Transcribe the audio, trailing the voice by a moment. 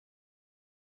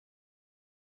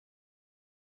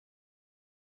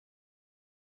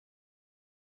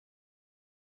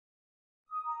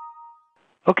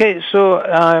Okay, so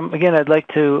again, I'd like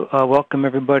to welcome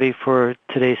everybody for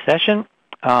today's session.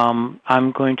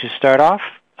 I'm going to start off.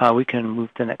 We can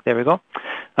move to next. There we go.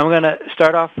 I'm going to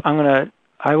start off.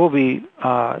 I will be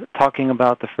talking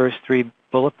about the first three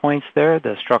bullet points there: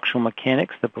 the structural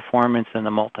mechanics, the performance, and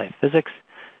the multi-physics.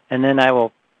 And then I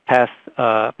will pass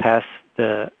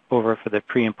over for the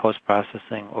pre and post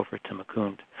processing over to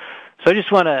Mukund. So I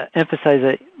just want to emphasize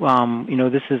that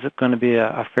this is going to be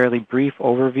a fairly brief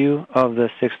overview of the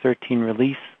 613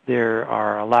 release. There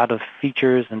are a lot of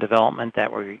features and development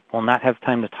that we will not have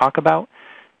time to talk about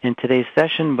in today's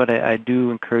session, but I do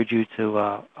encourage you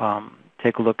to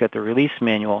take a look at the release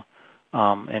manual,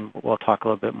 and we'll talk a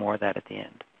little bit more of that at the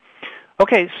end.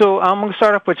 Okay, so I'm going to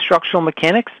start off with structural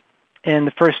mechanics. And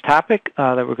the first topic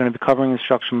that we're going to be covering in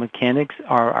structural mechanics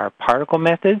are our particle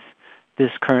methods. This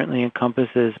currently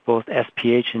encompasses both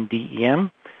SPH and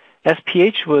DEM.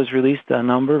 SPH was released a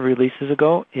number of releases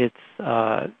ago. It's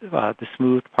the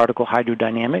smooth particle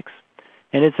hydrodynamics.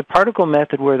 And it's a particle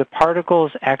method where the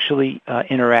particles actually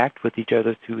interact with each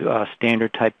other through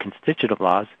standard type constitutive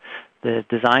laws. The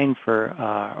design for,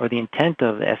 or the intent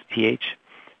of SPH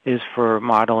is for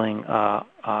modeling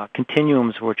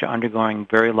continuums which are undergoing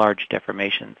very large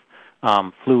deformations.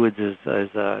 Fluids is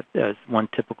one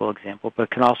typical example, but it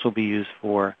can also be used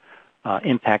for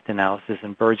impact analysis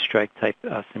and bird strike type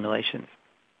simulations.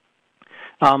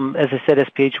 As I said,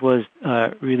 SPH was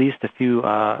released a few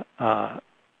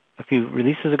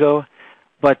releases ago,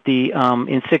 but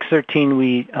in 613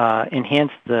 we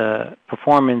enhanced the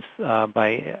performance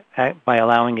by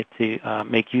allowing it to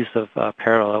make use of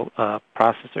parallel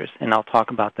processors, and I'll talk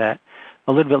about that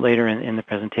a little bit later in the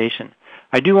presentation.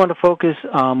 I do want to focus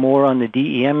more on the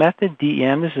DEM method.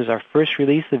 DEM, this is our first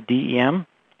release of DEM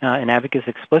in Abaqus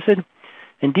Explicit.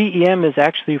 And DEM is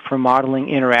actually for modeling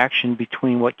interaction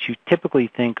between what you typically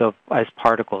think of as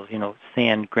particles,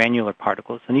 sand, granular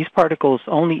particles. And these particles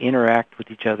only interact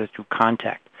with each other through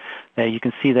contact. You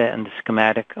can see that in the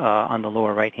schematic on the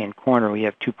lower right-hand corner. We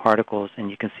have two particles,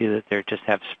 and you can see that they just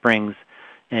have springs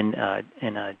and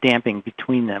damping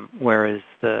between them, whereas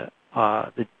the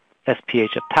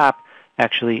SPH up top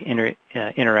actually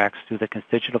interacts through the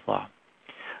constitutive law.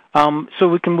 So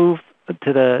we can move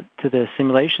to the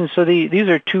simulation. So these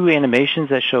are two animations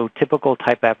that show typical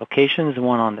type applications. The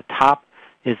one on the top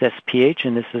is SPH,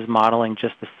 and this is modeling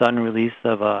just the sudden release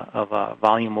of a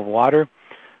volume of water.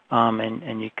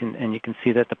 And you can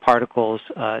see that the particles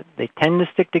they tend to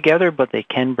stick together, but they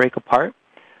can break apart,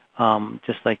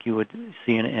 just like you would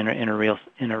see in a real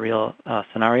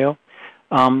scenario.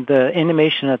 The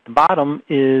animation at the bottom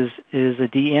is a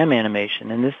DEM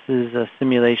animation, and this is a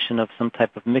simulation of some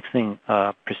type of mixing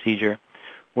procedure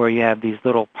where you have these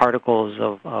little particles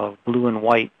of blue and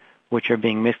white which are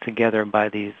being mixed together by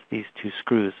these two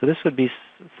screws. So this would be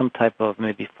some type of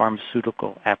maybe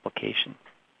pharmaceutical application.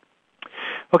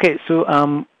 Okay, so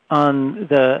on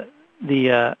the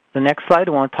next slide,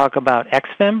 I want to talk about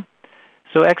XFEM.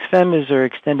 So XFEM is our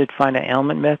extended finite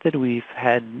element method. We've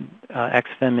had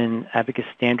XFEM in Abaqus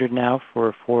Standard now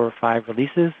for 4 or 5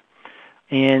 releases,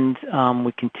 and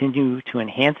we continue to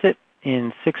enhance it.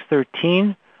 In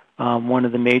 613, one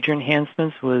of the major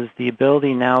enhancements was the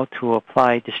ability now to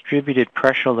apply distributed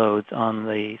pressure loads on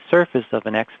the surface of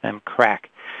an XFEM crack.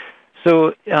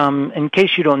 So in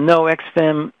case you don't know,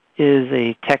 XFEM is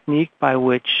a technique by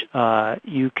which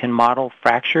you can model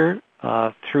fracture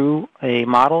through a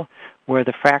model where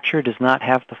the fracture does not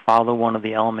have to follow one of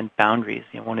the element boundaries.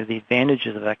 One of the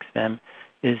advantages of XFEM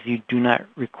is you do not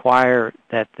require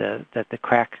that the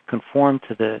crack conform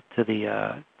to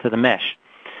the mesh.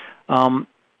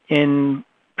 In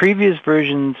previous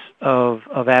versions of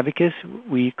Abaqus,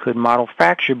 we could model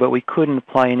fracture, but we couldn't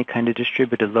apply any kind of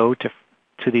distributed load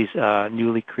to these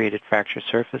newly created fracture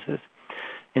surfaces.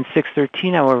 In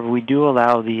 613, however, we do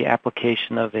allow the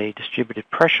application of a distributed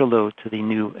pressure load to the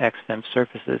new XFEM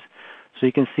surfaces. So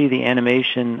you can see the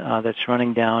animation that's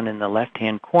running down in the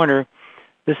left-hand corner.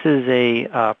 This is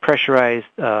a pressurized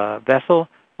vessel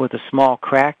with a small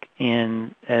crack,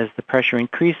 and as the pressure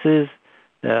increases,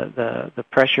 the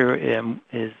pressure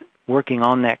is working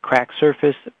on that cracked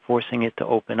surface, forcing it to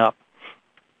open up.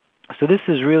 So this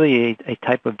is really a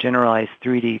type of generalized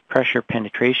 3D pressure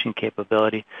penetration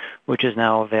capability, which is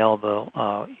now available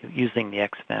using the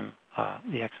XFEM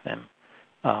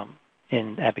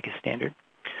in Abaqus Standard.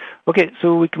 Okay,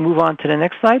 so we can move on to the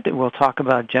next slide. We'll talk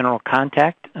about general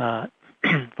contact,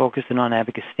 focusing on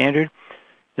Abaqus Standard.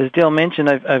 As Dale mentioned,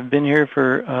 I've been here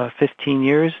for 15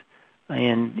 years,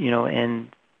 and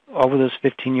over those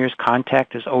 15 years,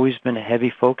 contact has always been a heavy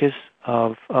focus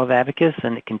of Abaqus,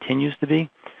 and it continues to be.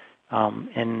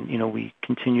 And we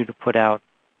continue to put out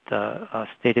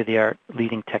state-of-the-art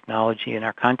leading technology in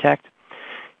our contact.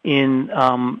 In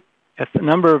a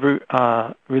number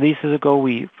of releases ago,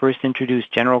 we first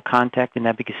introduced general contact in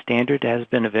Abaqus Standard. It has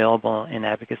been available in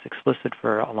Abaqus Explicit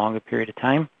for a longer period of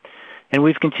time. And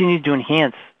we've continued to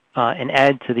enhance and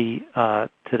add to the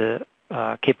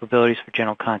capabilities for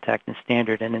general contact and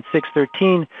standard. And in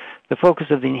 6.13, the focus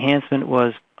of the enhancement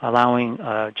was allowing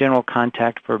general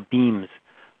contact for beams.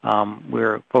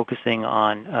 We're focusing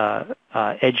on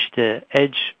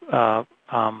edge-to-edge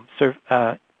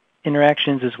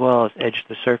interactions as well as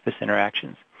edge-to-surface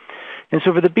interactions. And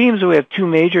so for the beams, we have two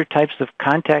major types of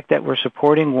contact that we're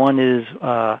supporting. One is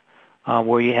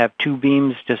where you have two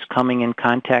beams just coming in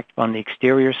contact on the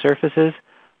exterior surfaces.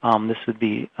 This would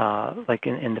be like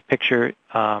in the picture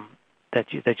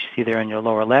that you see there on your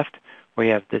lower left, where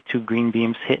you have the two green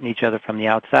beams hitting each other from the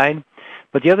outside.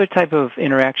 But the other type of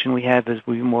interaction we have is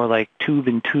more like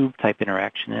tube-in-tube type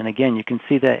interaction. And again, you can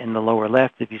see that in the lower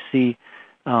left. If you see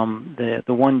the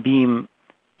one beam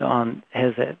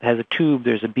has a tube,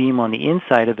 there's a beam on the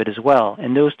inside of it as well.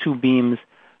 And those two beams,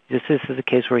 this is a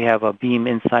case where you have a beam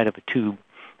inside of a tube.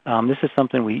 This is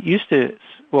something we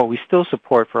still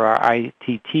support for our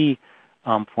ITT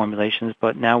formulations,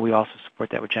 but now we also support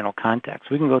that with general contact.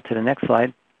 So we can go to the next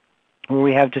slide, where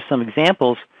we have just some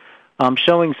examples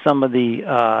showing some of the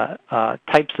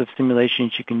types of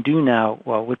simulations you can do now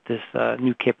with this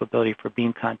new capability for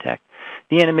beam contact.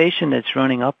 The animation that's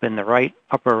running up in the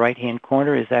upper right-hand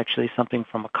corner is actually something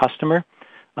from a customer.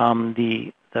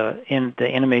 The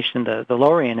animation, the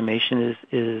lower animation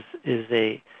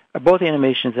both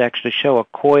animations actually show a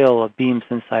coil of beams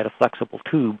inside a flexible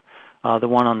tube. The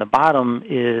one on the bottom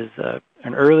is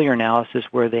an earlier analysis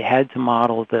where they had to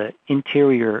model the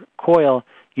interior coil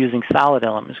using solid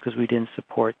elements because we didn't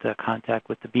support the contact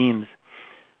with the beams.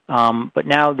 But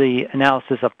now the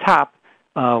analysis up top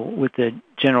with the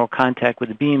general contact with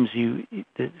the beams,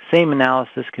 the same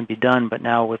analysis can be done, but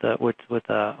now with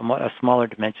a smaller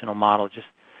dimensional model, just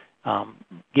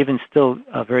given still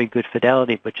a very good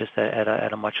fidelity, but just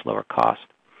at a much lower cost.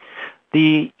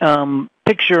 The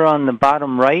picture on the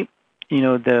bottom right,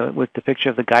 with the picture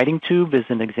of the guiding tube, is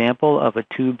an example of a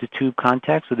tube-to-tube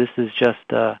contact. So this is just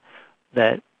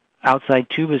that outside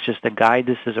tube is just a guide.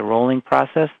 This is a rolling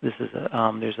process. This is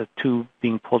there's a tube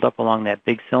being pulled up along that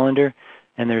big cylinder,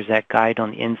 and there's that guide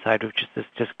on the inside, which is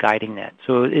just guiding that.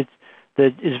 So it's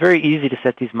very easy to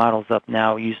set these models up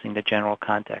now using the general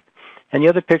contact. And the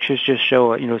other pictures just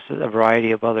show a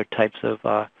variety of other types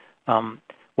of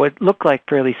what look like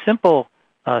fairly simple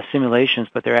simulations,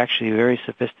 but they're actually very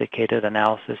sophisticated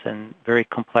analysis and very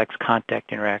complex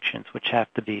contact interactions which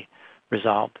have to be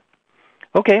resolved.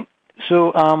 Okay,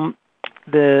 so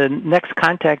the next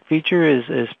contact feature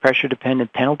is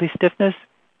pressure-dependent penalty stiffness.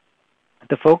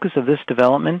 The focus of this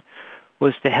development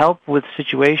was to help with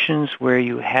situations where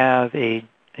you have a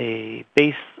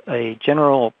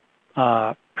general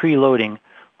preloading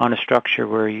on a structure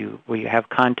where you have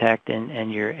contact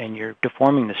and you're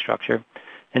deforming the structure,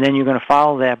 and then you're going to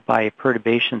follow that by a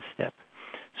perturbation step.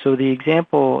 So the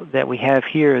example that we have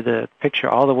here, the picture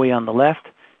all the way on the left,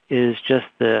 is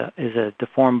a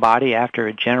deformed body after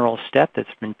a general step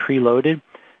that's been preloaded,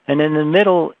 and in the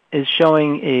middle is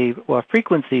showing a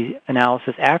frequency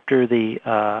analysis after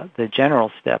the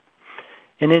general step.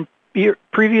 And in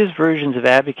previous versions of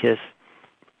Abaqus,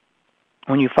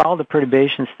 when you follow the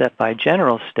perturbation step by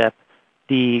general step,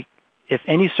 if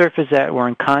any surfaces that were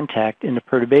in contact in the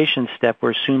perturbation step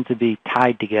were assumed to be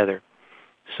tied together.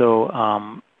 So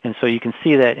so you can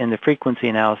see that in the frequency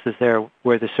analysis there,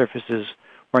 where the surfaces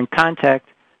were in contact,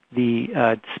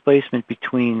 the displacement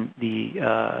between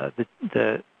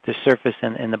the surface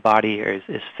and the body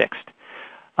is fixed.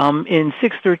 In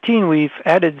 6.13, we've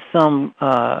added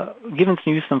given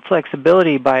you some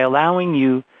flexibility by allowing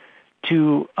you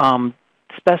to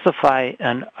specify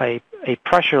a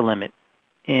pressure limit.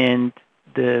 And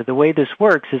the way this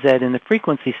works is that in the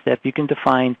frequency step, you can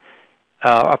define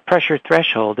a pressure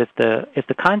threshold. If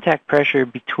the contact pressure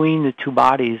between the two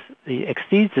bodies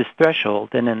exceeds this threshold,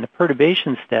 then in the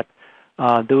perturbation step,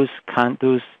 those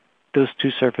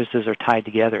two surfaces are tied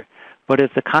together. But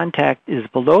if the contact is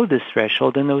below this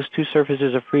threshold, then those two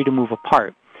surfaces are free to move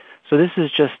apart. So this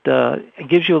is just it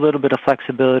gives you a little bit of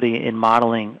flexibility in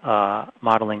modeling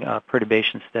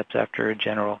perturbation steps after a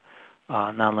general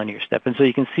nonlinear step. And so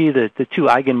you can see the two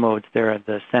eigenmodes there at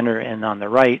the center and on the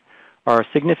right are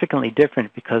significantly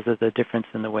different because of the difference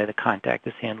in the way the contact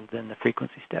is handled in the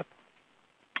frequency step.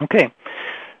 Okay,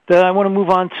 I want to move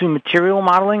on to material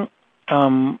modeling.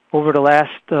 Over the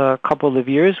last couple of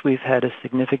years, we've had a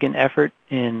significant effort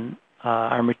in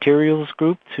our materials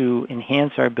group to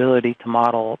enhance our ability to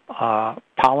model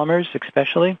polymers,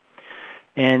 especially.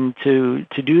 And to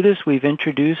do this, we've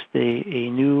introduced a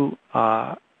new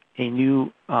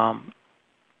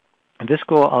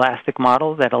viscoelastic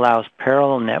model that allows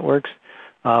parallel networks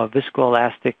of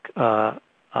viscoelastic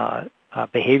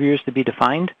behaviors to be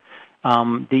defined.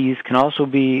 These can also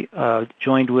be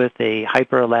joined with a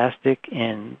hyperelastic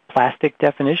and plastic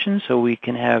definition, so we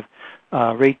can have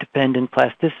rate-dependent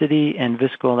plasticity and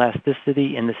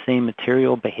viscoelasticity in the same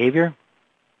material behavior.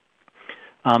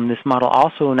 This model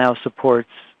also now supports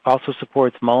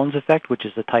Mullen's effect, which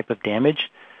is a type of damage.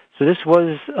 So this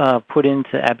was put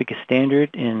into Abaqus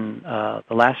Standard in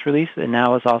the last release, and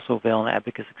now is also available in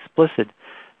Abaqus Explicit.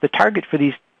 The target for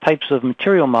these types of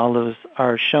material models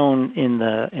are shown in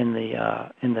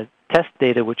the test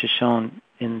data, which is shown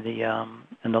in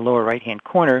the lower right-hand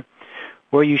corner,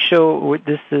 where you show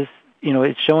this is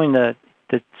it's showing the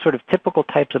sort of typical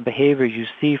types of behavior you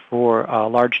see for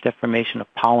large deformation of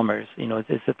polymers.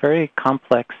 It's a very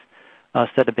complex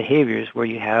set of behaviors where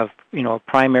you have a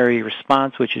primary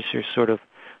response, which is your sort of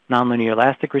nonlinear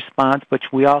elastic response, but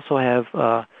we also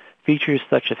have features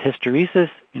such as hysteresis.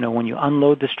 When you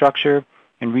unload the structure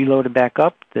and reload it back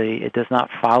up, it does not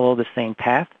follow the same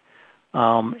path.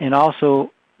 And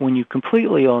also, when you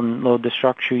completely unload the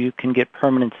structure, you can get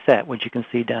permanent set, which you can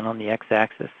see down on the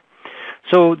x-axis.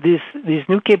 So these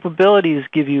new capabilities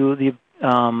give you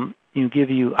give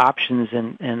you options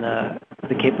and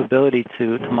the capability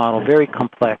to model very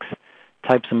complex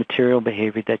types of material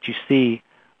behavior that you see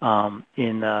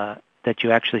that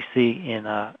you actually see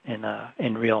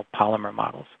in real polymer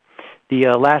models. The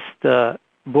last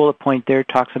bullet point there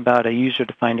talks about a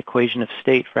user-defined equation of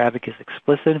state for Abaqus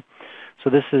Explicit. So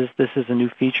this is a new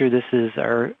feature. This is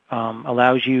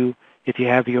allows you, if you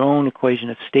have your own equation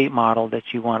of state model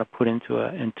that you want to put into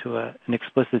an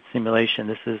explicit simulation,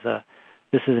 this is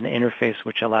an interface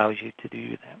which allows you to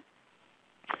do that.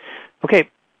 Okay,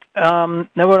 now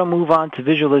we're going to move on to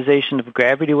visualization of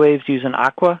gravity waves using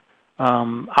Aqua.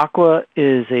 Aqua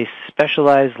is a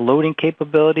specialized loading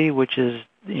capability which is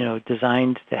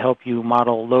designed to help you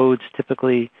model loads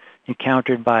typically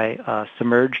encountered by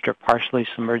submerged or partially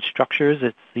submerged structures.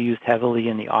 It's used heavily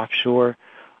in the offshore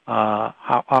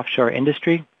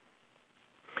industry.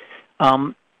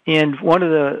 And one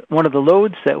of the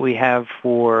loads that we have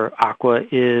for Aqua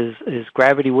is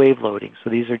gravity wave loading. So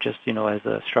these are just as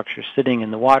a structure sitting in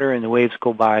the water and the waves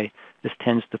go by, this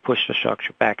tends to push the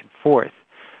structure back and forth.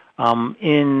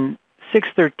 In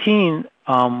 613,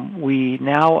 we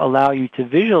now allow you to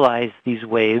visualize these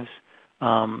waves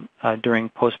during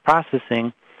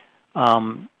post-processing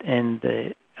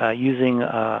and using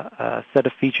a set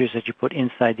of features that you put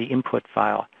inside the input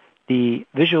file. The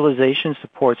visualization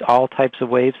supports all types of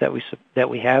waves that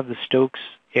we have, the Stokes,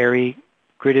 Airy,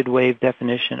 gridded wave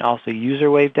definition, also user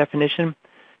wave definition.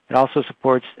 It also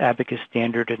supports Abaqus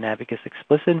Standard and Abaqus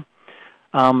Explicit.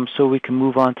 So we can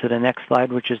move on to the next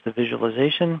slide, which is the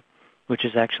visualization, which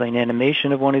is actually an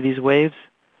animation of one of these waves.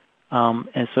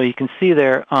 And so you can see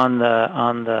there on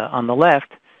the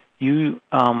left, you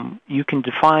can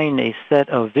define a set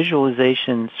of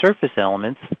visualization surface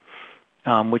elements,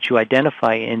 which you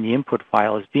identify in the input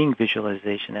file as being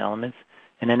visualization elements,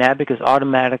 and then Abaqus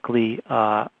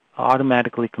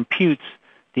automatically computes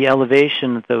the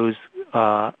elevation that those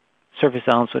surface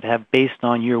elements would have based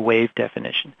on your wave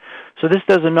definition. So this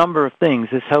does a number of things.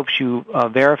 This helps you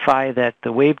verify that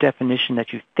the wave definition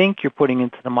that you think you're putting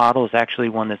into the model is actually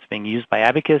one that's being used by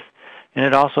Abaqus, and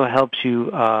it also helps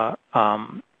you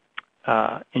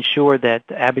ensure that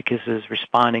Abaqus is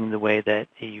responding the way that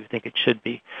you think it should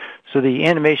be. So the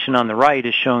animation on the right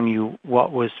is showing you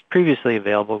what was previously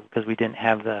available because we didn't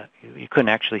have you couldn't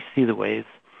actually see the waves.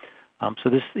 So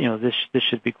this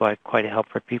should be quite a help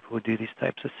for people who do these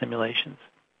types of simulations.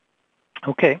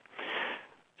 Okay,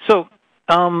 so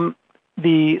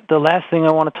the last thing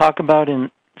I want to talk about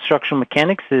in structural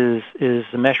mechanics is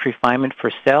the mesh refinement for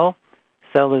cell.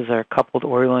 Cell is our coupled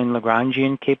Eulerine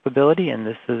Lagrangian capability, and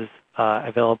this is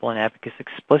available in Abaqus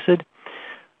Explicit.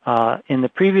 In the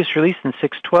previous release in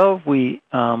 612, we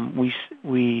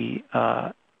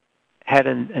had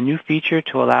a new feature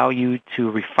to allow you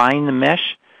to refine the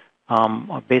mesh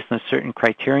based on a certain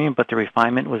criterion, but the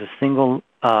refinement was a single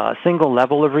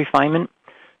level of refinement.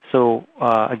 So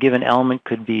a given element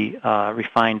could be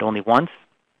refined only once.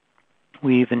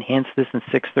 We've enhanced this in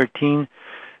 613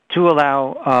 to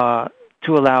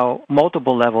allow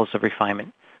multiple levels of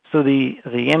refinement. So the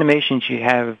animations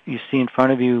you see in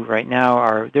front of you right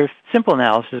now they're simple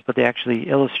analysis, but they actually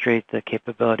illustrate the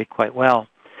capability quite well.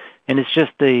 And it's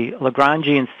just the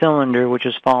Lagrangian cylinder which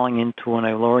is falling into an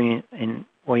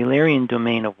Eulerian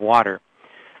domain of water.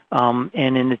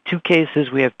 And in the two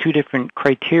cases, we have two different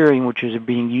criteria which are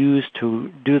being used to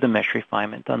do the mesh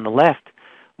refinement. On the left,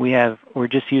 we're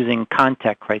just using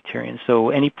contact criterion. So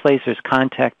any place there's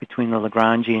contact between the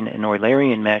Lagrangian and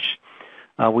Eulerian mesh,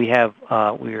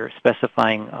 we're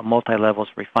specifying multi-levels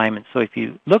of refinement. So if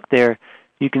you look there,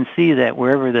 you can see that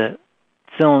whenever the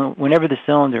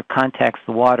cylinder contacts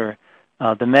the water,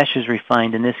 the mesh is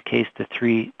refined, in this case, to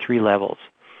three levels.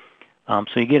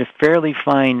 So you get a fairly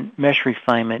fine mesh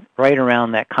refinement right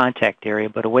around that contact area,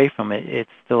 but away from it, it's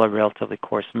still a relatively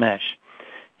coarse mesh.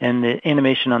 And the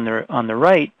animation on the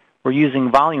right, we're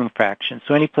using volume fraction.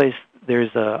 So any place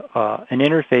there's an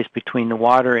interface between the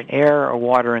water and air or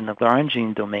water in the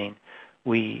Lagrangian domain,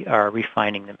 we are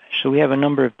refining the mesh. So we have a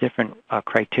number of different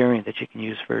criteria that you can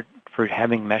use for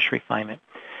having mesh refinement.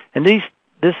 And this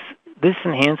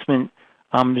enhancement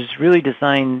is really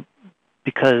designed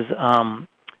because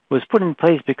was put in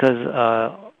place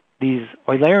because these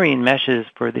Eulerian meshes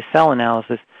for the cell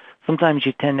analysis, sometimes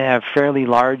you tend to have fairly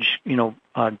large,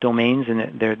 domains,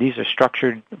 and these are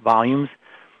structured volumes.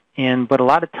 But a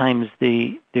lot of times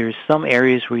there's some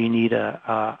areas where you need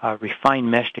a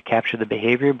refined mesh to capture the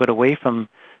behavior. But away from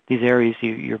these areas,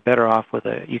 you're better off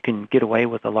you can get away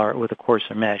with a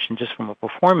coarser mesh. And just from a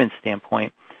performance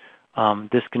standpoint,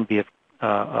 this can be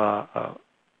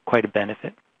quite a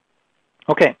benefit.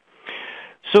 Okay.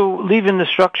 So leaving the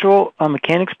structural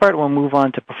mechanics part, we'll move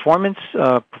on to performance.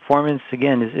 Performance,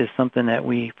 again, is something that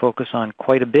we focus on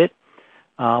quite a bit.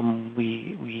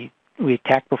 We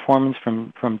attack performance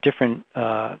from different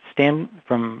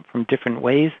from different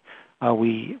ways.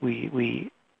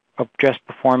 We address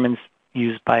performance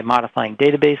used by modifying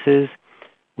databases.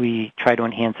 We try to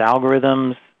enhance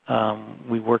algorithms.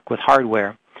 We work with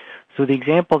hardware. So the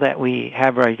example that we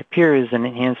have right up here is an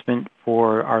enhancement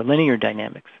for our linear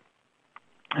dynamics.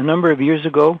 A number of years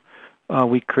ago,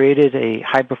 we created a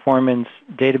high-performance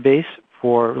database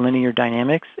for linear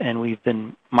dynamics, and we've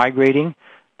been migrating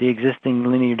the existing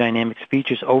linear dynamics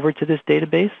features over to this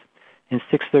database. In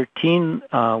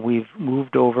 6.13, we've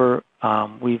moved over.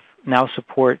 We've now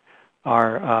support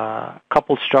our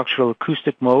coupled structural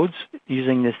acoustic modes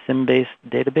using this SIM-based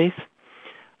database.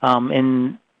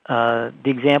 The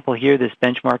example here, this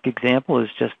benchmark example, is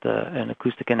just an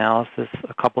acoustic analysis,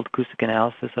 a coupled acoustic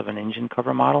analysis of an engine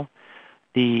cover model.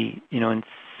 In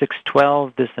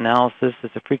 6.12, this analysis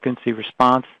is a frequency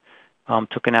response.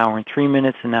 Took an hour and 3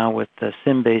 minutes, and now with the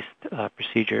SIM-based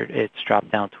procedure, it's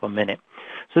dropped down to a minute.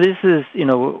 So this is,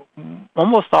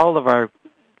 almost all of our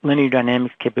linear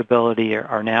dynamics capability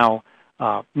are now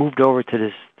moved over to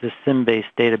this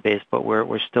SIM-based database, but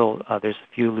we're still, there's a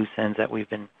few loose ends that we've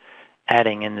been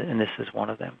adding, and this is one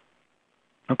of them.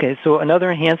 Okay, so another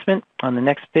enhancement on the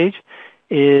next page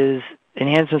is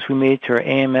enhancements we made to our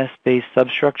AMS-based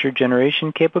substructure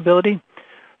generation capability.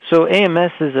 So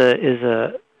AMS is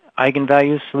a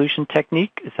eigenvalue solution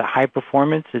technique. It's a high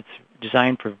performance. It's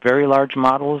designed for very large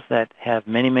models that have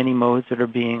many, many modes that are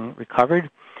being recovered.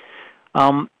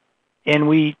 And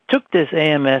we took this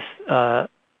AMS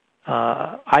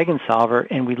eigensolver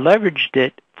and we leveraged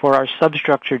it for our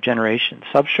substructure generation.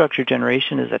 Substructure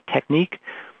generation is a technique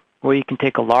where you can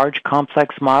take a large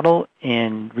complex model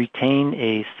and retain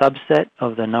a subset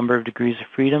of the number of degrees of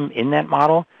freedom in that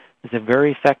model. It's a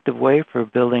very effective way for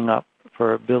building up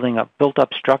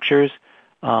built-up structures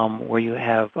where you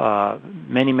have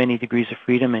many, many degrees of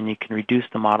freedom, and you can reduce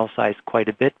the model size quite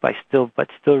a bit but still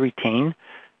retain,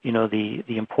 the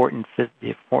important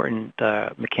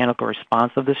mechanical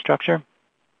response of the structure.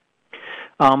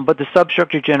 But the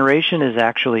substructure generation is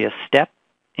actually a step,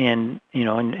 and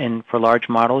for large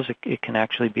models, it can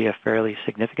actually be a fairly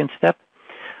significant step.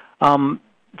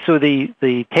 So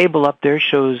the table up there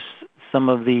shows some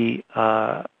of the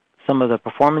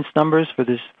performance numbers for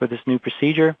this new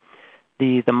procedure.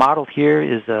 The model here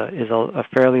is a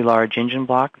fairly large engine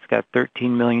block. It's got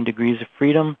 13 million degrees of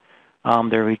freedom.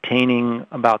 They're retaining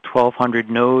about 1,200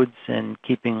 nodes and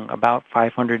keeping about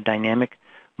 500 dynamic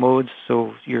modes.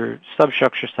 So your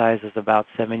substructure size is about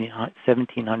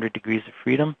 1,700 degrees of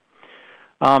freedom.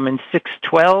 In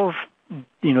 6.12,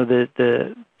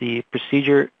 the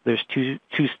procedure, there's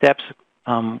two steps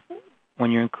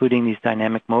when you're including these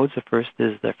dynamic modes. The first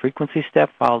is the frequency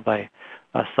step, followed by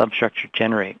a substructure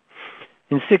generate.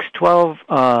 In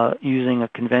 6.12, using a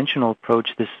conventional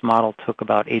approach, this model took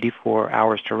about 84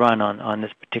 hours to run on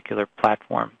this particular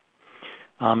platform.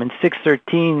 In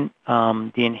 6.13,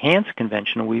 the enhanced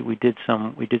conventional, we did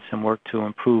some work to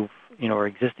improve our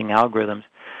existing algorithms,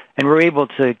 and we're able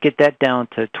to get that down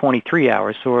to 23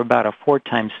 hours. So we're about a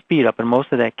 4-time speed up, and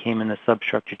most of that came in the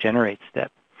substructure generate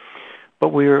step.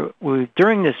 But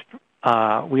during this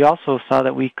we also saw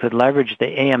that we could leverage the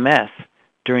AMS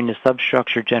during the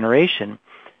substructure generation.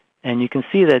 And you can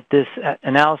see that this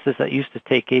analysis that used to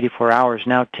take 84 hours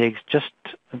now takes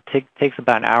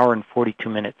about an hour and 42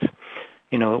 minutes.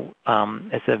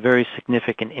 It's a very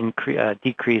significant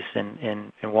decrease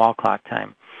in wall clock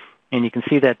time. And you can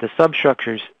see that the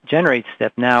substructures generate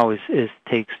step now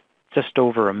takes just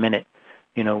over a minute,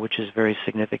 which is very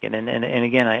significant. And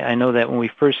again, I know that when we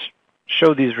first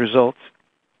showed these results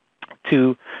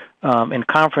in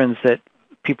conference, that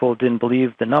people didn't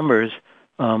believe the numbers,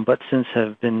 but since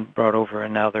have been brought over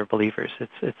and now they're believers.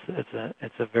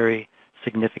 It's a very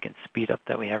significant speed up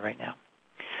that we have right now.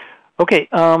 Okay,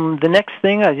 the next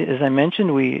thing, as I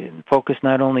mentioned, we focus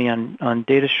not only on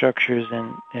data structures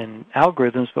and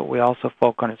algorithms, but we also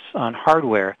focus on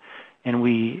hardware. And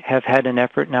we have had an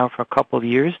effort now for a couple of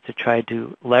years to try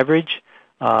to leverage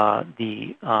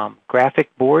the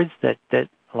graphic boards that a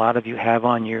lot of you have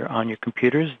on your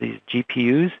computers, these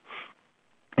GPUs.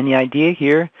 And the idea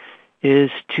here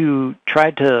is to try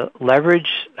to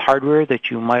leverage hardware that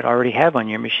you might already have on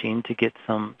your machine to get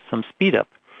some speed up.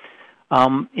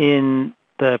 In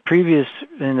the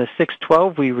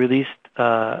 612, we released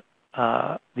the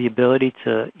ability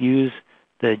to use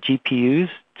the GPUs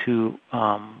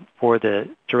for the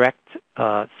direct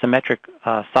symmetric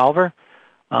solver,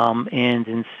 and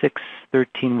in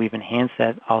 613 we've enhanced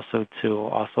that also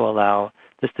to allow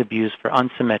this to be used for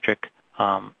unsymmetric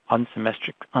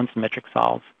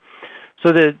solves.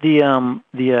 So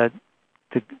the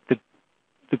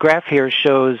graph here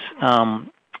shows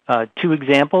two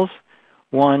examples.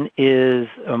 One is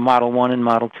Model 1 and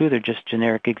Model 2. They're just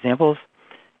generic examples.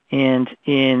 And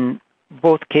in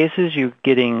both cases, you're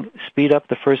getting speed up.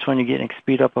 The first one, you're getting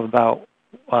speed up of about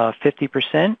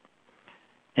 50%.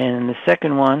 And the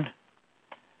second one,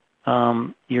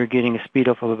 you're getting a speed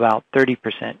up of about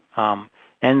 30%.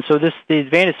 And so the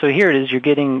advantage, so here it is, you're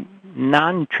getting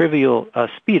non-trivial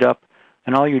speed up,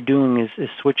 and all you're doing is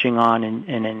switching on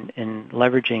and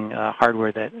leveraging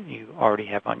hardware that you already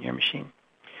have on your machine.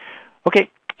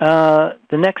 Okay, the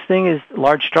next thing is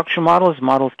large structure models.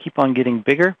 Models keep on getting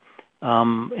bigger,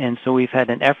 and so we've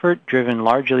had an effort driven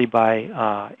largely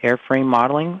by airframe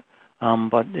modeling,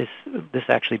 but this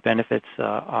actually benefits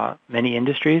many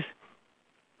industries,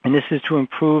 and this is to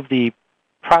improve the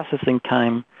processing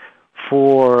time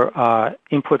for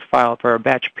input file for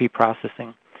batch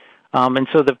pre-processing. And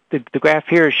so the graph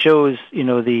here shows,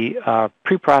 the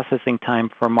pre-processing time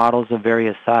for models of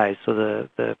various size. So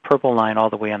the purple line all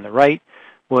the way on the right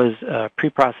was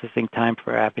pre-processing time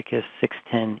for Abaqus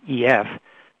 610EF,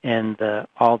 and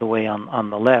all the way on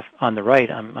the right,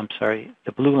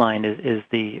 the blue line is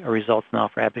the results now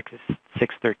for Abaqus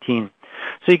 613.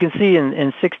 So you can see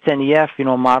in 610EF,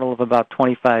 a model of about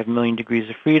 25 million degrees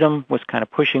of freedom was kind of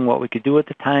pushing what we could do at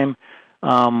the time.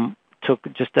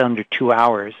 Took just under 2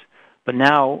 hours. But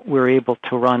now we're able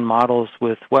to run models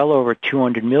with well over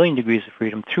 200 million degrees of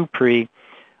freedom through pre,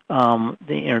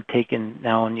 taken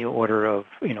now in the order of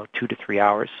 2 to 3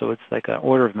 hours. So it's like an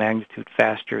order of magnitude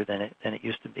faster than it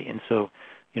used to be. And so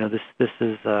this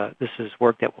is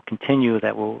work that will continue,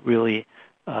 that will really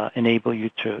enable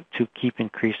you to keep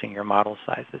increasing your model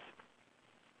sizes.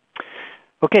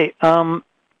 Okay,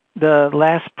 the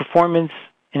last performance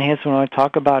enhancement I want to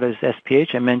talk about is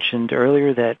SPH. I mentioned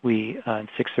earlier that in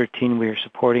 613 we are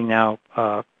supporting now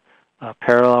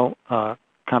parallel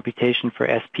computation for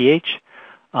SPH.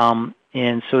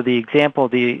 And so the example,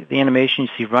 the animation you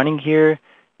see running here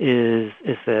is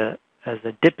a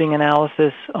dipping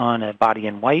analysis on a body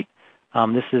in white.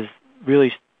 This is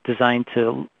really designed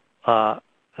to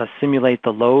simulate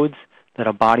the loads that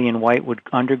a body in white would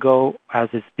undergo as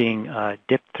it's being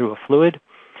dipped through a fluid.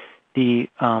 The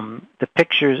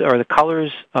pictures or the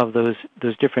colors of those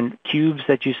different cubes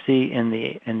that you see in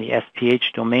the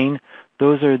SPH domain,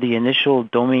 those are the initial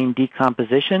domain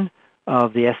decomposition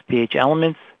of the SPH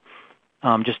elements.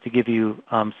 Just to give you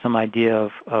some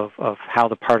idea of how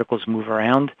the particles move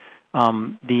around.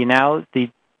 The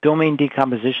domain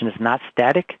decomposition is not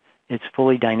static; it's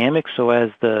fully dynamic. So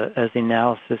as the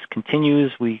analysis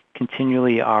continues, we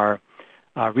continually are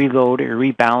reload or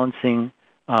rebalancing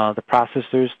the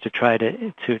processors to try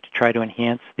to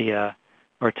enhance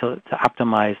or to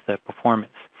optimize the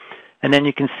performance. And then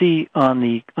you can see on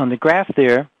the graph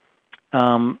there,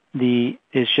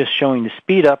 is just showing the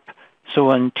speed up.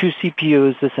 So on 2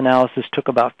 CPUs, this analysis took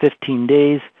about 15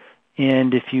 days,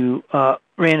 and if you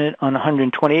ran it on a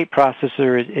 128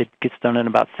 processor, it gets done in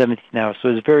about 17 hours. So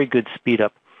it's very good speed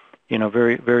up,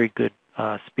 very, very good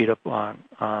speed up on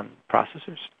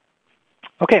processors.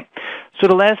 Okay, so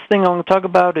the last thing I want to talk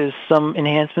about is some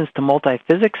enhancements to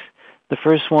multi-physics. The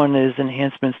first one is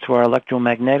enhancements to our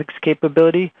electromagnetics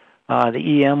capability.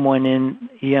 The EM went in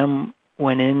 2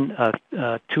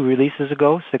 releases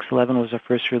ago. 6.11 was the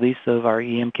first release of our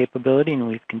EM capability, and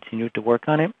we've continued to work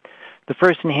on it. The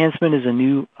first enhancement is a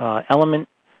new element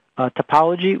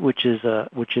topology, which is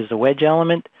a wedge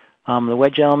element. The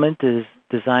wedge element is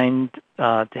designed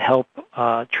to help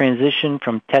transition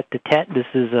from TET to TET. This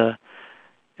is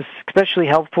especially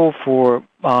helpful for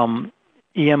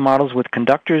EM models with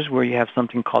conductors where you have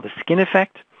something called a skin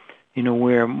effect,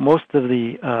 where most of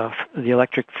the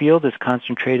electric field is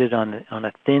concentrated on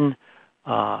a thin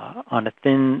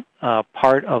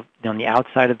part on the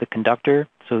outside of the conductor.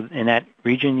 So in that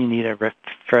region, you need a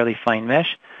fairly fine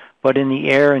mesh. But in the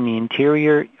air and the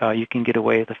interior, you can get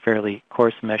away with a fairly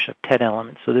coarse mesh of TET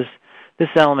elements. So this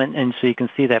element, and so you can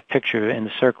see that picture in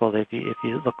the circle. If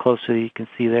you look closely, you can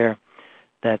see there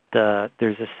that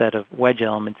there's a set of wedge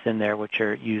elements in there which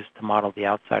are used to model the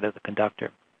outside of the conductor.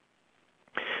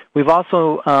 We've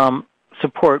also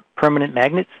support permanent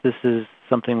magnets. This is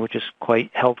something which is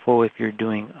quite helpful if you're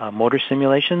doing motor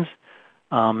simulations.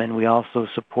 And we also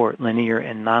support linear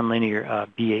and nonlinear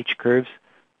BH curves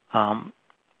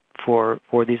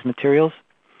for these materials.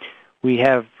 We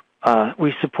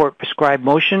support prescribed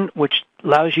motion, which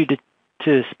allows you to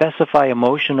specify a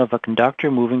motion of a conductor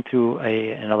moving through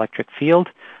an electric field.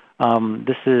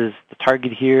 The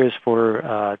target here is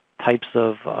for types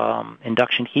of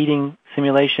induction heating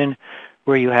simulation,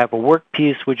 where you have a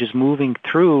workpiece which is moving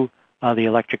through the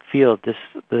electric field. This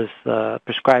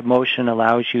prescribed motion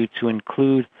allows you to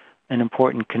include an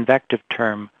important convective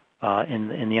term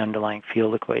in the underlying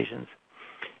field equations.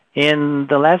 And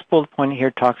the last bullet point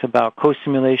here talks about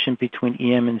co-simulation between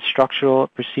EM and structural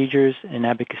procedures, and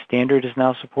Abaqus standard is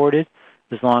now supported,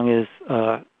 as long as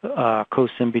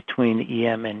co-sim between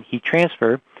EM and heat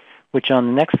transfer, which on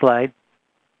the next slide,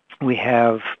 we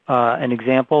have an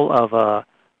example of an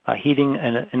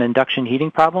induction heating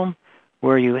problem,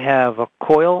 where you have a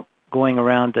coil going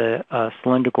around a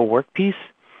cylindrical workpiece.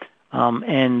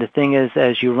 And the thing is,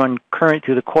 as you run current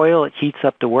through the coil, it heats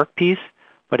up the workpiece.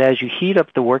 But as you heat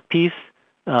up the workpiece,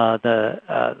 the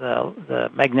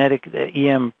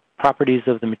EM properties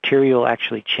of the material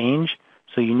actually change.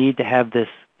 So you need to have this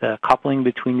coupling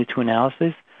between the two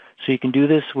analyses. So you can do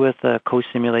this with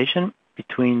co-simulation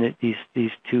between these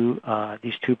two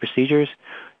procedures.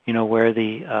 Where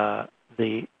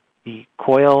the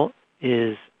coil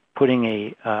is putting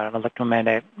a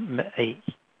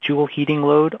joule heating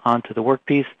load onto the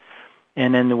workpiece.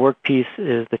 And then the workpiece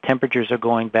the temperatures are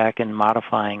going back and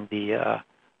modifying the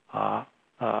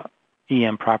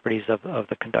EM properties of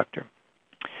the conductor.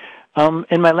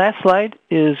 And my last slide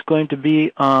is going to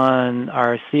be on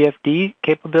our CFD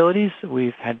capabilities.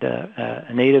 We've had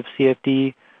a native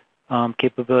CFD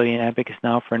capability in Abaqus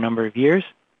now for a number of years.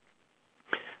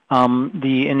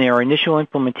 In our initial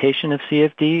implementation of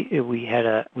CFD, we had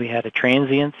a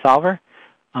transient solver,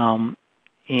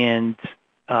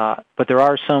 but there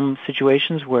are some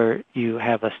situations where you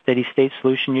have a steady state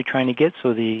solution you're trying to get.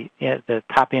 So the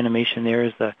top animation there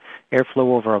is the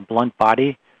airflow over a blunt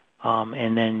body,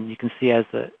 and then you can see as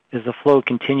the flow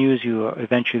continues, you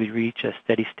eventually reach a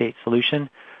steady state solution.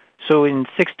 So in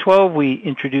 6.12, we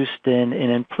introduced an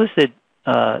implicit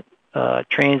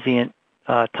transient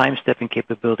time stepping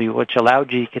capability, which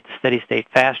allowed you to get to steady state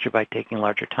faster by taking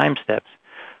larger time steps.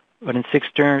 But in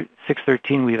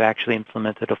 6.13, we've actually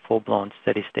implemented a full-blown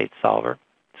steady-state solver.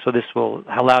 So this will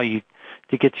allow you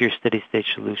to get to your steady-state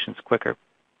solutions quicker.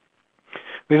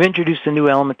 We've introduced a new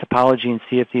element topology in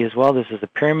CFD as well. This is a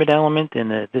pyramid element,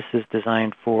 and this is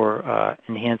designed for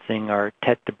enhancing our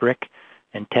TET to brick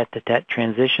and TET to TET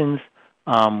transitions.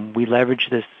 We leverage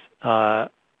this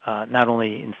not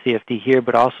only in CFD here,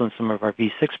 but also in some of our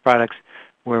V6 products,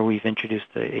 where we've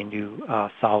introduced a new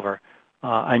solver,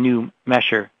 a new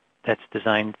mesher that's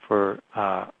designed for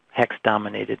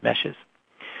hex-dominated meshes.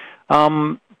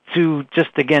 To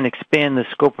just, again, expand the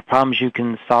scope of problems you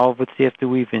can solve with CFD,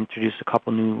 we've introduced a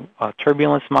couple new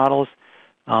turbulence models.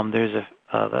 There's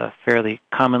a fairly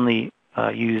commonly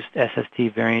used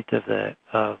SST variant of the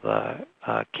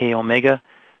K omega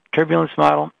turbulence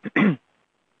model,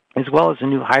 as well as a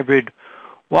new hybrid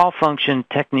wall function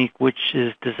technique, which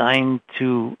is designed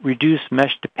to reduce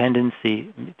mesh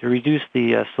dependency, to reduce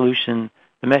the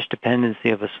mesh dependency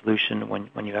of a solution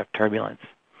when you have turbulence.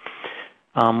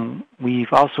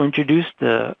 We've also introduced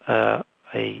a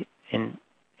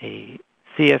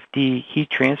CFD heat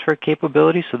transfer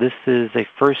capability. So this is a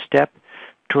first step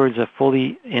towards a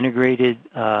fully integrated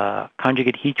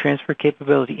conjugate heat transfer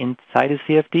capability inside of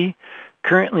CFD.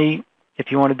 Currently,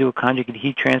 if you want to do a conjugate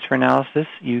heat transfer analysis,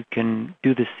 you can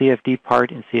do the CFD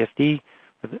part in CFD,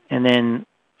 and then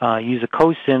use a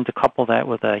COSIM to couple that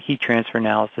with a heat transfer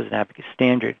analysis and Abaqus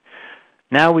standard.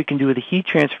 Now we can do the heat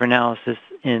transfer analysis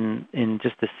in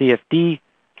just the CFD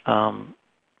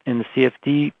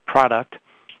product,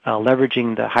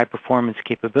 leveraging the high performance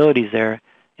capabilities there.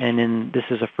 And then this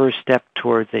is a first step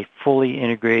towards a fully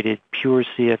integrated pure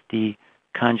CFD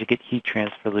conjugate heat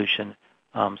transfer solution.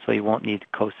 So you won't need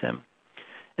COSIM.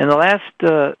 And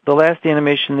the last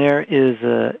animation there is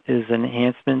an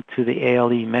enhancement to the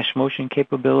ALE mesh motion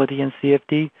capability in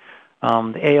CFD.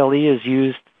 The ALE is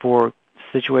used for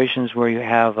situations where you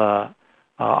have a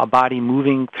body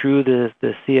moving through the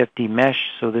CFD mesh.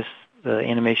 So the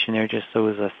animation there just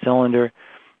shows a cylinder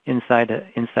inside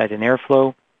an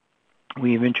airflow.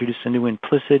 We've introduced a new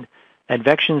implicit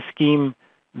advection scheme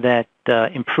that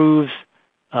improves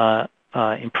the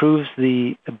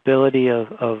ability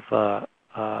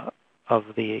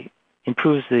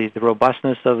improves the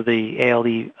robustness of the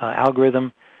ALE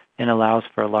algorithm and allows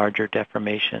for a larger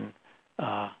deformation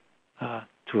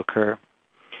to occur.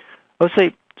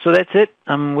 Okay, so that's it.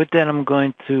 With that, I'm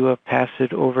going to pass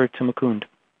it over to Mukund.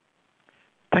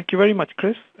 Thank you very much,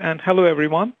 Chris, and hello,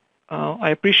 everyone. I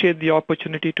appreciate the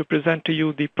opportunity to present to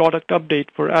you the product update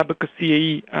for Abaqus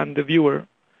CAE and the viewer.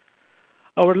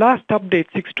 Our last update,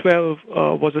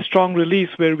 6.12, was a strong release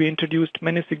where we introduced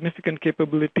many significant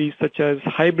capabilities such as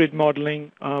hybrid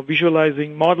modeling,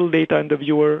 visualizing model data in the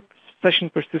viewer, session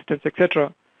persistence,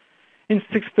 etc. In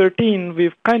 6.13,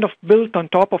 we've kind of built on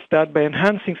top of that by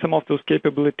enhancing some of those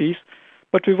capabilities,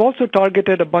 but we've also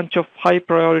targeted a bunch of high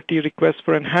priority requests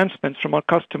for enhancements from our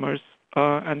customers,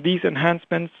 and these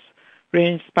enhancements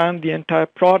span the entire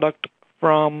product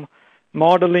from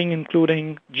modeling,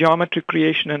 including geometry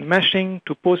creation and meshing,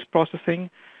 to post-processing.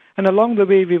 And along the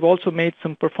way, we've also made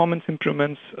some performance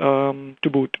improvements to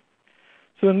boot.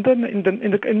 So and then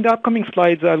in the upcoming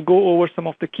slides, I'll go over some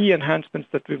of the key enhancements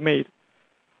that we've made.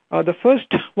 The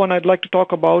first one I'd like to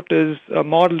talk about is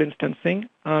model instancing.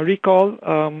 Recall,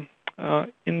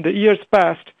 in the years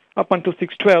past, up until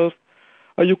 6.12,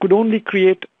 you could only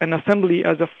create an assembly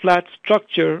as a flat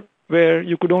structure where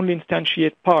you could only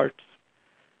instantiate parts.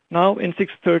 Now in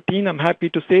 6.13, I'm happy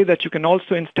to say that you can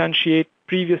also instantiate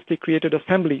previously created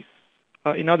assemblies.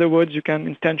 In other words, you can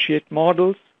instantiate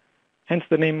models, hence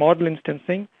the name model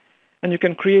instancing, and you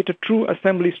can create a true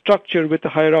assembly structure with a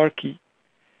hierarchy.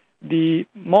 The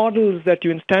models that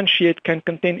you instantiate can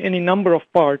contain any number of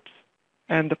parts,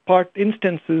 and the part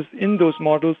instances in those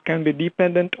models can be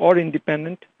dependent or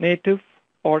independent, native,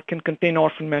 or can contain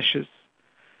orphan meshes.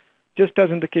 Just as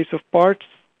in the case of parts,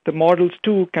 the models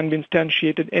too can be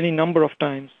instantiated any number of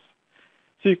times.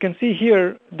 So you can see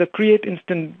here the create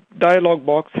instant dialog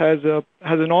box has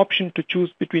an option to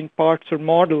choose between parts or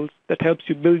models that helps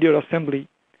you build your assembly.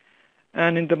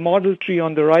 And in the model tree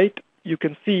on the right, you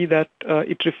can see that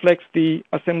it reflects the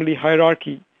assembly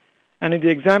hierarchy. And in the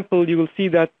example, you will see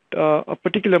that a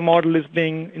particular model is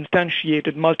being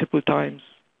instantiated multiple times.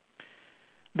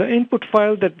 The input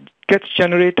file that gets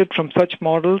generated from such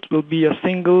models will be a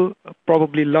single,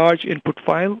 probably large input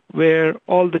file where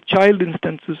all the child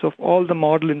instances of all the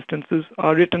model instances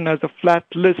are written as a flat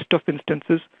list of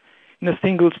instances in a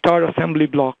single star assembly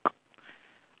block.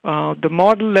 The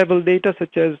model level data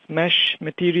such as mesh,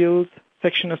 materials,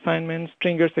 section assignments,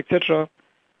 stringers, etc.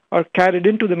 are carried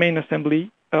into the main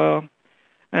assembly, and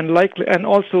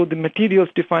also the materials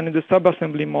defined in the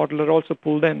subassembly model are also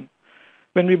pulled in.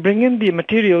 When we bring in the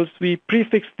materials, we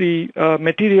prefix the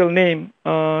material name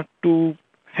to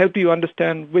help you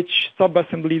understand which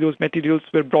subassembly those materials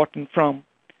were brought in from.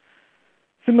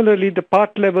 Similarly, the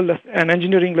part level and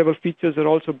engineering level features are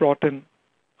also brought in.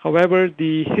 However,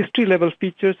 the history level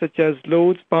features such as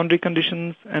loads, boundary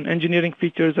conditions, and engineering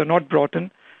features are not brought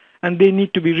in, and they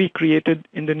need to be recreated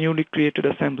in the newly created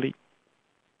assembly.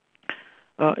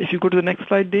 If you go to the next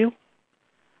slide, Dale.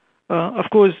 Of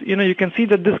course, you can see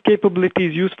that this capability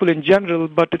is useful in general,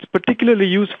 but it's particularly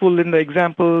useful in the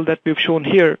example that we've shown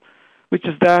here, which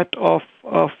is that of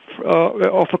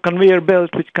a conveyor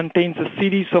belt which contains a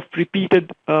series of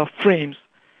repeated frames.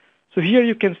 So here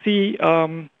you can see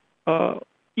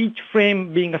each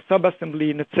frame being a subassembly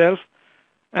in itself,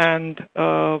 and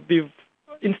we've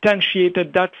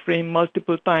instantiated that frame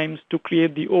multiple times to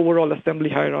create the overall assembly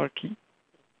hierarchy.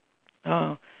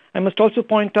 I must also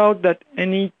point out that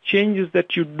any changes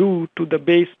that you do to the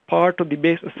base part of the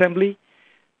base assembly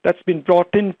that's been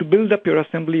brought in to build up your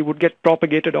assembly would get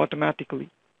propagated automatically.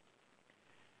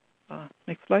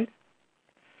 Next slide.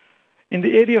 In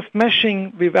the area of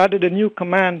meshing, we've added a new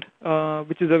command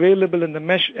which is available in the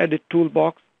Mesh Edit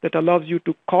toolbox that allows you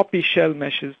to copy shell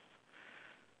meshes.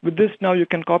 With this, now you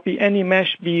can copy any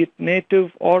mesh, be it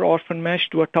native or orphan mesh,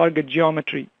 to a target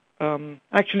geometry.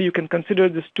 Actually, you can consider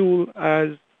this tool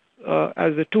as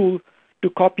a tool to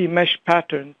copy mesh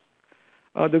patterns.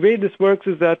 The way this works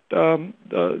is that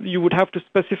you would have to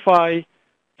specify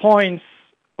points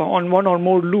on one or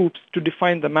more loops to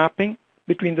define the mapping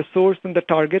between the source and the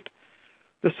target.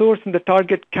 The source and the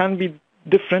target can be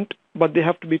different, but they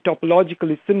have to be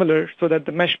topologically similar so that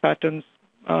the mesh patterns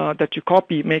that you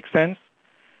copy make sense.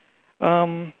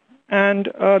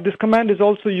 This command is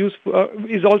also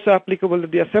applicable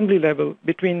at the assembly level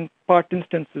between part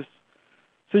instances.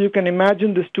 So you can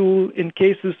imagine this tool in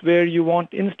cases where you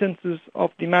want instances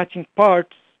of the matching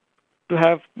parts to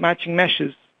have matching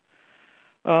meshes.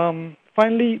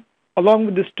 Finally, along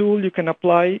with this tool, you can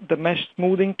apply the mesh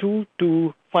smoothing tool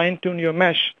to fine-tune your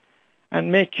mesh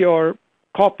and make your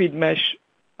copied mesh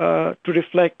to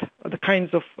reflect the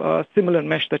kinds of similar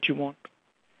mesh that you want.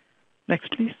 Next,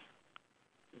 please.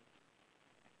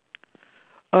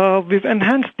 We've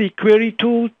enhanced the query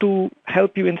tool to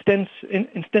help you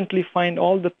instantly find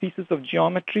all the pieces of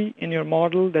geometry in your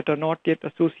model that are not yet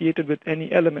associated with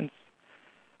any elements.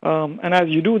 And as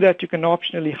you do that, you can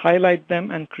optionally highlight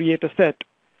them and create a set.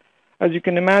 As you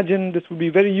can imagine, this would be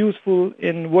very useful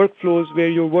in workflows where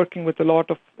you're working with a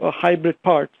lot of hybrid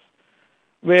parts,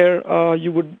 where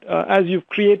you would, as you've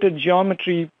created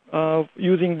geometry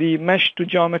using the mesh to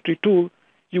geometry tool,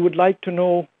 you would like to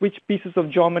know which pieces of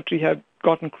geometry have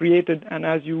gotten created, and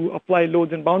as you apply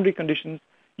loads and boundary conditions,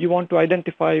 you want to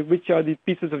identify which are the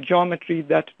pieces of geometry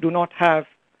that do not have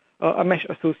a mesh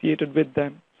associated with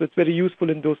them. So it's very useful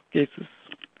in those cases.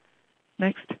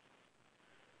 Next.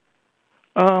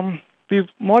 We've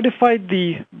modified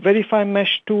the verify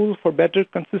mesh tool for better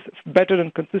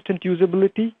and consistent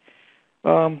usability.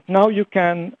 Now you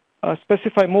can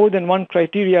specify more than one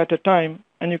criteria at a time,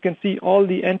 and you can see all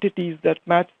the entities that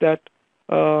match that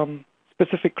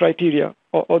specific criteria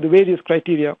or the various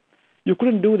criteria. You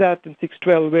couldn't do that in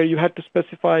 612, where you had to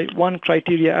specify one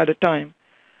criteria at a time.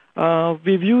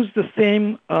 We've used the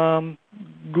same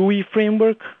GUI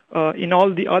framework in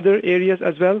all the other areas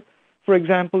as well. For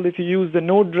example, if you use the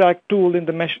node drag tool in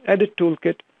the mesh edit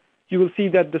toolkit, you will see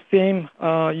that the same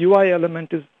UI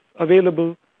element is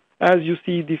available as you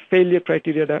see the failure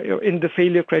criteria in the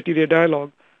failure criteria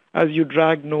dialog as you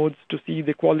drag nodes to see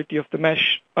the quality of the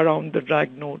mesh around the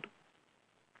drag node.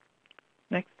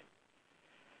 Next.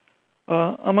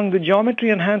 Among the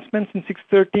geometry enhancements in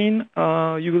 613,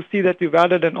 you will see that we've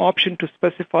added an option to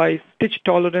specify stitch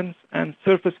tolerance and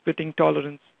surface fitting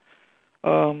tolerance.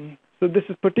 So this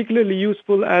is particularly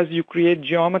useful as you create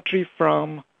geometry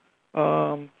from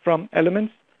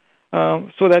elements,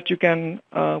 so that you can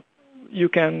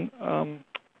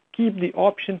keep the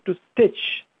option to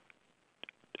stitch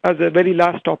as a very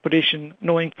last operation,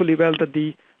 knowing fully well that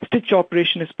the stitch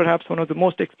operation is perhaps one of the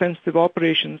most expensive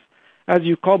operations as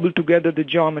you cobble together the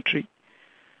geometry.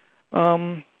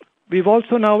 We've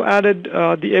also now added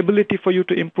the ability for you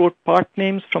to import part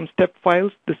names from step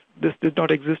files. This did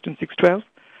not exist in 612.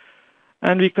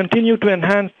 And we continue to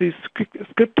enhance these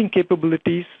scripting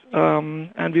capabilities,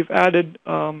 and we've added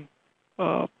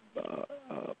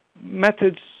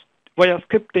methods via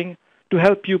scripting to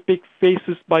help you pick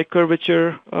faces by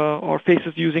curvature or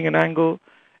faces using an angle,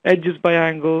 edges by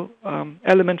angle,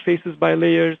 element faces by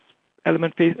layers,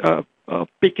 element face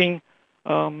picking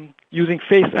using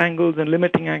face angles and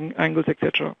limiting angles,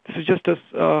 etc. This is just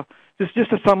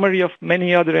a summary of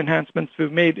many other enhancements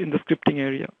we've made in the scripting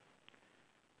area.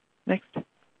 Next.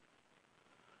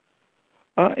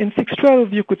 In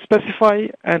 612, you could specify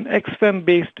an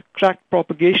XFEM-based crack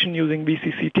propagation using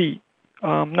VCCT.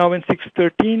 Now in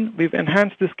 613, we've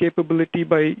enhanced this capability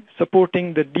by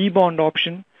supporting the debond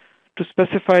option to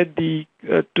specify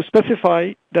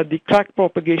that the crack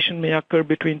propagation may occur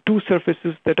between two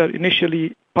surfaces that are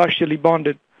initially partially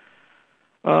bonded.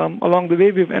 Along the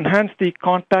way, we've enhanced the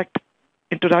contact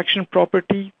interaction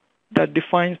property that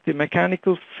defines the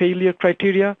mechanical failure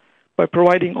criteria by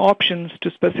providing options to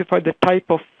specify the type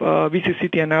of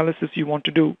VCCT analysis you want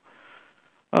to do.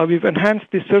 We've enhanced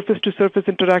the surface-to-surface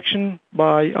interaction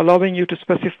by allowing you to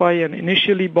specify an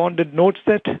initially bonded node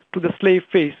set to the slave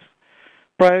face.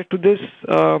 Prior to this,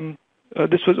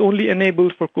 this was only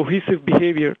enabled for cohesive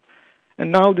behavior,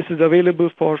 and now this is available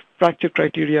for fracture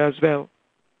criteria as well.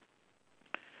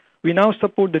 We now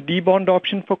support the debond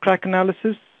option for crack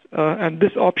analysis, and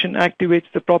this option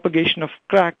activates the propagation of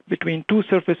crack between two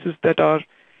surfaces that are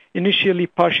initially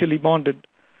partially bonded.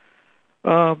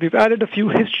 We've added a few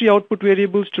history output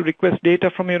variables to request data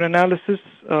from your analysis,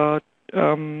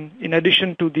 in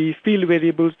addition to the field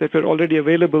variables that were already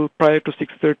available prior to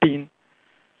 613.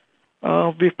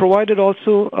 We've provided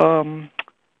also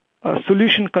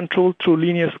solution control through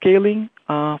linear scaling.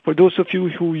 For those of you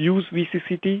who use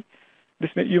VCCT,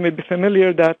 you may be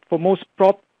familiar that for most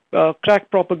crack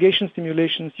propagation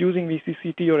simulations using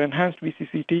VCCT or enhanced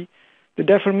VCCT, the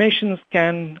deformations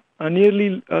can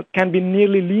be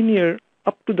nearly linear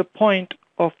up to the point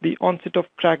of the onset of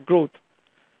crack growth.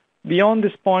 Beyond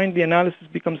this point, the analysis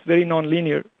becomes very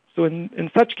nonlinear. So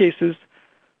in such cases,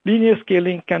 linear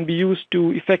scaling can be used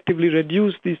to effectively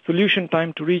reduce the solution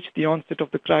time to reach the onset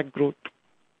of the crack growth.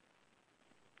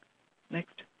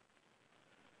 Next.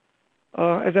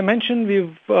 As I mentioned,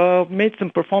 we've made some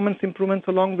performance improvements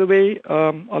along the way.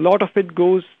 A lot of it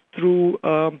goes through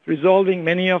resolving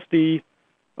many of the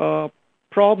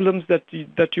problems that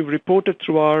you've reported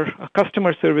through our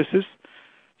customer services.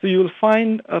 So you'll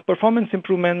find performance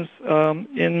improvements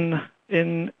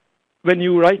in when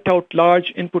you write out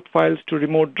large input files to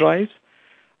remote drives.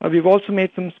 We've also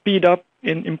made some speed up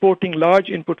in importing large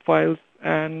input files,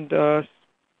 and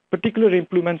particular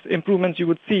improvements you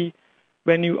would see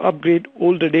when you upgrade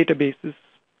older databases,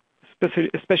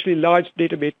 especially large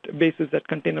databases that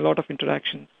contain a lot of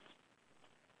interactions.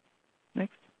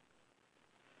 Next.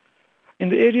 In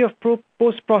the area of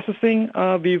post-processing,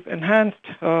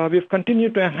 we've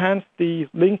continued to enhance the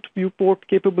linked viewport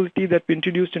capability that we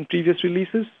introduced in previous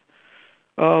releases.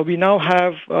 We now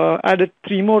have added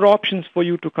 3 more options for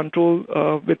you to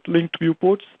control with linked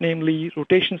viewports, namely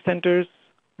rotation centers,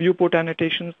 viewport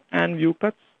annotations, and view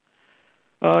cuts.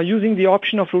 Using the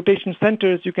option of rotation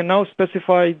centers, you can now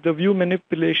specify the view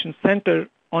manipulation center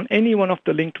on any one of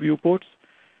the linked viewports.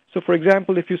 So for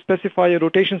example, if you specify a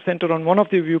rotation center on one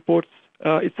of the viewports,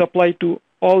 it's applied to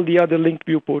all the other linked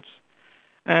viewports.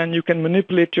 And you can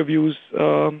manipulate your views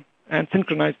and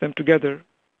synchronize them together.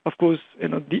 Of course,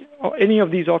 any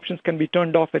of these options can be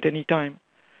turned off at any time.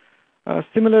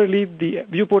 Similarly, the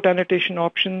viewport annotation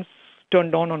options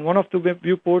turned on one of the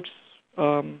viewports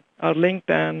are linked,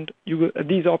 and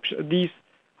these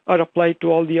are applied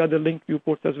to all the other linked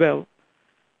viewports as well.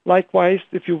 Likewise,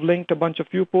 if you've linked a bunch of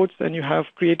viewports and you have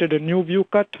created a new view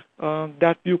cut,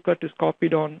 that view cut is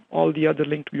copied on all the other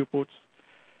linked viewports.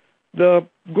 The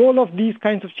goal of these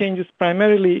kinds of changes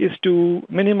primarily is to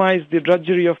minimize the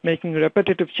drudgery of making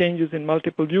repetitive changes in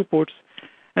multiple viewports,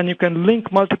 and you can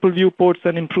link multiple viewports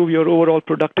and improve your overall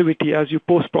productivity as you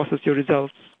post-process your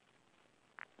results.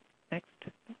 Next.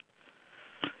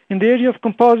 In the area of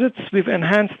composites, we've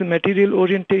enhanced the material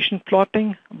orientation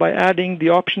plotting by adding the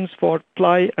options for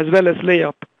ply as well as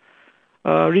layup.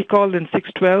 Recall in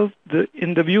 6.12,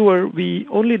 in the viewer, we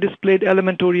only displayed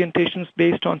element orientations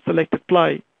based on selected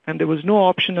ply, and there was no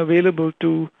option available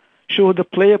to show the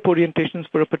play-up orientations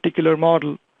for a particular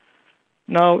model.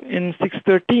 Now, in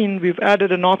 6.13, we've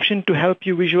added an option to help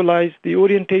you visualize the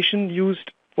orientation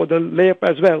used for the layup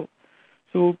as well.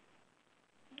 So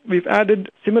we've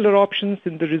added similar options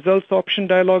in the results option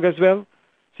dialog as well.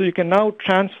 So you can now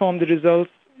transform the results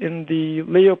in the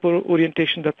layup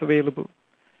orientation that's available.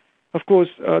 Of course,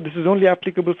 this is only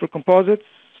applicable for composites.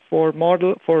 For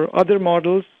other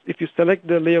models, if you select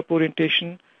the layup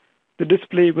orientation, the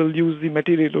display will use the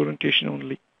material orientation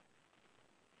only.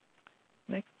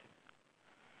 Next.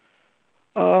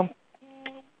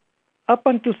 Up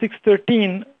until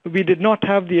 6.13, we did not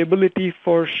have the ability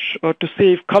to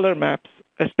save color maps,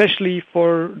 especially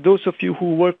for those of you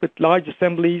who work with large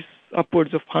assemblies,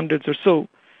 upwards of hundreds or so.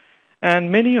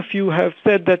 And many of you have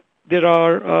said that there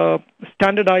are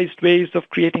standardized ways of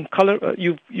creating color.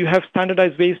 You have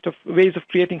standardized ways of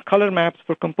creating color maps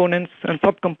for components and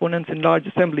subcomponents in large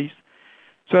assemblies.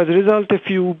 So as a result, if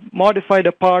you modified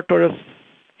a part or a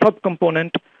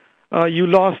subcomponent, you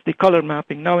lost the color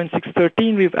mapping. Now in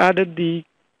 6.13, we've added the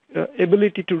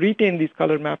ability to retain these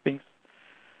color mappings.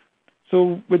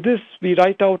 So with this,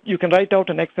 you can write out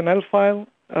an XML file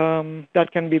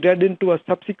that can be read into a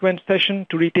subsequent session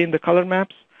to retain the color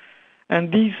maps. And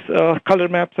these color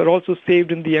maps are also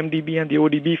saved in the MDB and the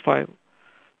ODB file.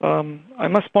 I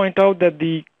must point out that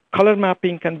the color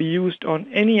mapping can be used on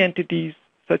any entities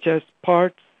such as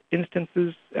parts,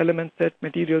 instances, element set,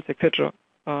 materials, etc.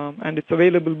 And it's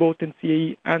available both in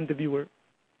CAE and the viewer.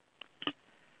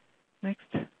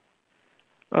 Next.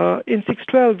 In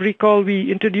 6.12, recall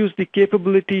we introduced the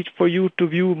capability for you to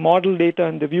view model data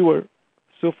in the viewer.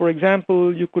 So for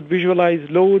example, you could visualize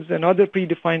loads and other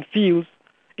predefined fields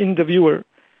in the viewer.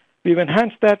 We've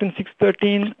enhanced that in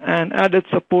 6.13 and added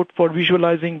support for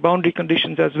visualizing boundary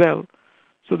conditions as well.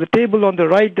 So the table on the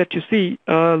right that you see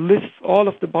lists all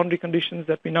of the boundary conditions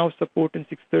that we now support in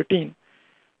 6.13.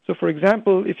 So for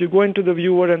example, if you go into the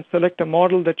viewer and select a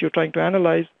model that you're trying to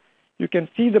analyze, you can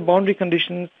see the boundary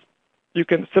conditions you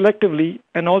can selectively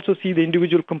and also see the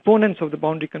individual components of the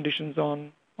boundary conditions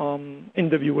in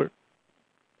the viewer.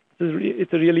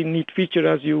 It's a really neat feature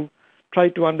as you try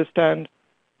to understand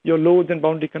your loads and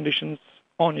boundary conditions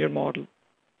on your model.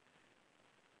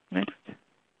 Next.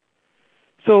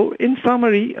 So in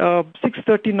summary,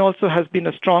 6.13 also has been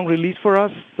a strong release for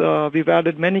us. We've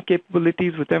added many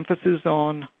capabilities with emphasis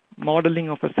on modeling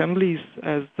of assemblies,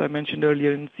 as I mentioned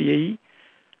earlier in CAE.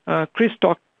 Chris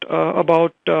talked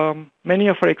about many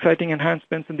of our exciting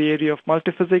enhancements in the area of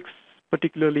multiphysics,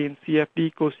 particularly in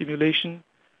CFD, co-simulation,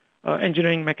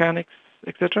 engineering mechanics,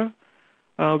 etc.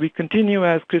 We continue,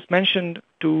 as Chris mentioned,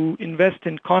 to invest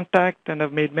in contact and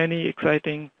have made many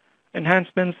exciting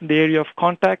enhancements in the area of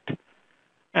contact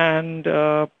and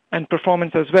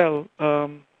performance as well.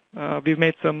 We've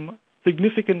made some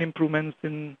significant improvements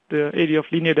in the area of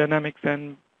linear dynamics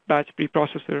and batch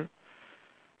preprocessor.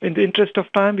 In the interest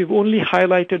of time, we've only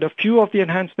highlighted a few of the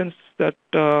enhancements that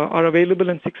are available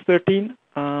in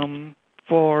 6.13.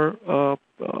 For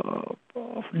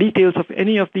details of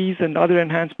any of these and other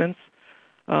enhancements,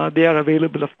 they are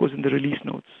available, of course, in the release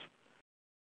notes.